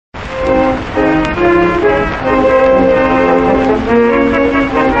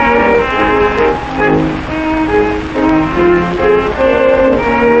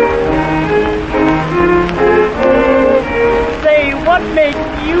Say, what makes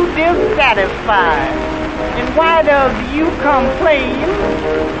you dissatisfied? And why does you complain?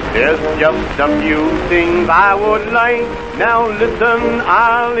 There's just a few things I would like. Now listen,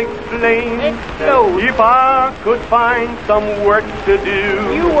 I'll explain. Explode. If I could find some work to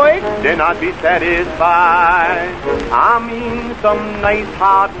do, You work? then I'd be satisfied. I mean some nice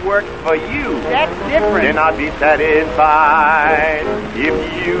hard work for you. That's different. Then I'd be satisfied. If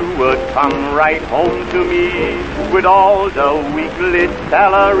you would come right home to me with all the weekly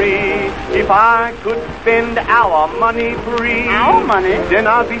salary. If I could spend our money free, Our money? then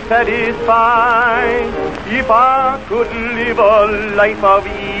I'd be satisfied. If I could live a life of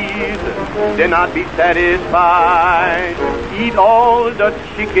ease, then I'd be satisfied. Eat all the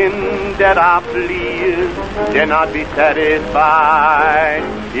chicken that I please, then I'd be satisfied.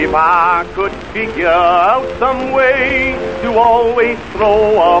 If I could figure out some way to always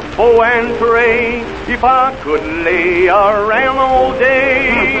throw a bow and tray, if I could lay around all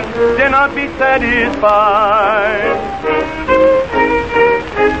day, then I'd be satisfied.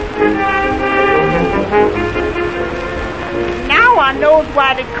 Now I knows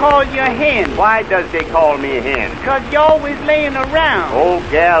why they call you a hen. Why does they call me a hen? Because you're always laying around. Oh,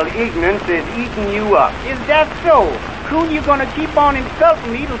 gal, ignorance is eating you up. Is that so? Coon, you're going to keep on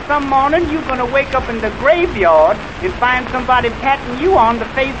insulting me till some morning you're going to wake up in the graveyard and find somebody patting you on the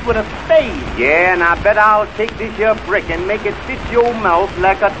face with a spade. Yeah, and I bet I'll take this here brick and make it fit your mouth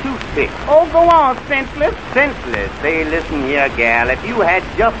like a toothpick. Oh, go on, senseless. Senseless. Say, listen here, gal. If you had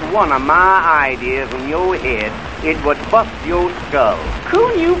just one of my ideas in your head, it would bust your skull.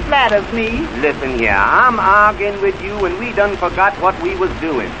 Coon, you flatters me. Listen here, I'm arguing with you and we done forgot what we was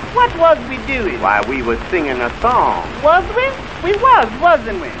doing. What was we doing? Why, we was singing a song. Was we? We was,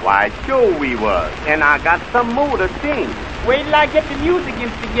 wasn't we? Why, sure we was. And I got some more to sing. Wait till I get the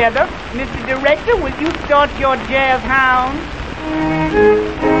musicians together. Mr. Director, will you start your jazz hound?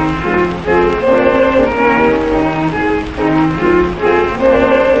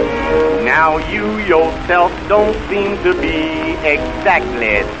 Now you yourself don't seem to be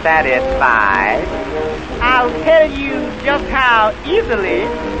exactly satisfied. I'll tell you just how easily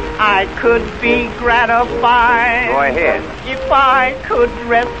I could be gratified. Go ahead. If I could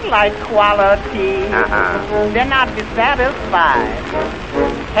dress like quality, then I'd be satisfied.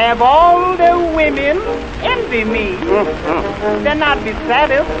 Have all the women envy me, then I'd be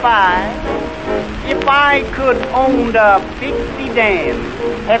satisfied. If I could own a big sedan,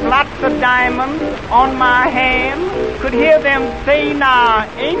 have lots of diamonds on my hand, could hear them say, now,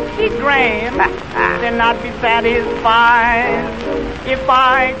 ain't she grand, then I'd be satisfied. If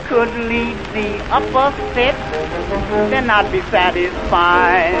I could lead the upper set, then I'd be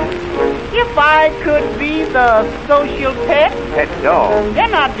satisfied. If I could be the social pet,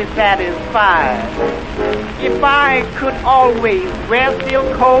 then I'd be satisfied. If I could always wear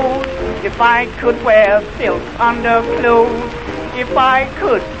silk coats, if I could wear silk underclothes, if I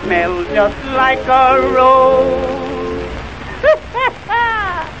could smell just like a rose,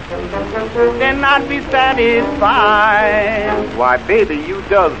 then I'd be satisfied. Why, baby, you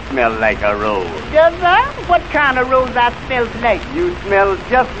does smell like a rose. Does I? What kind of rose I smells like? You smell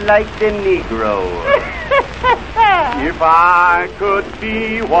just like the Negro. If I could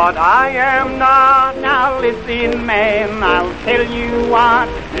be what I am not. Now listen, man, I'll tell you what.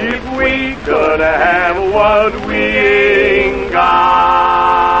 If we could have what we ain't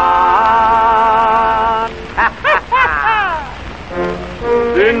got.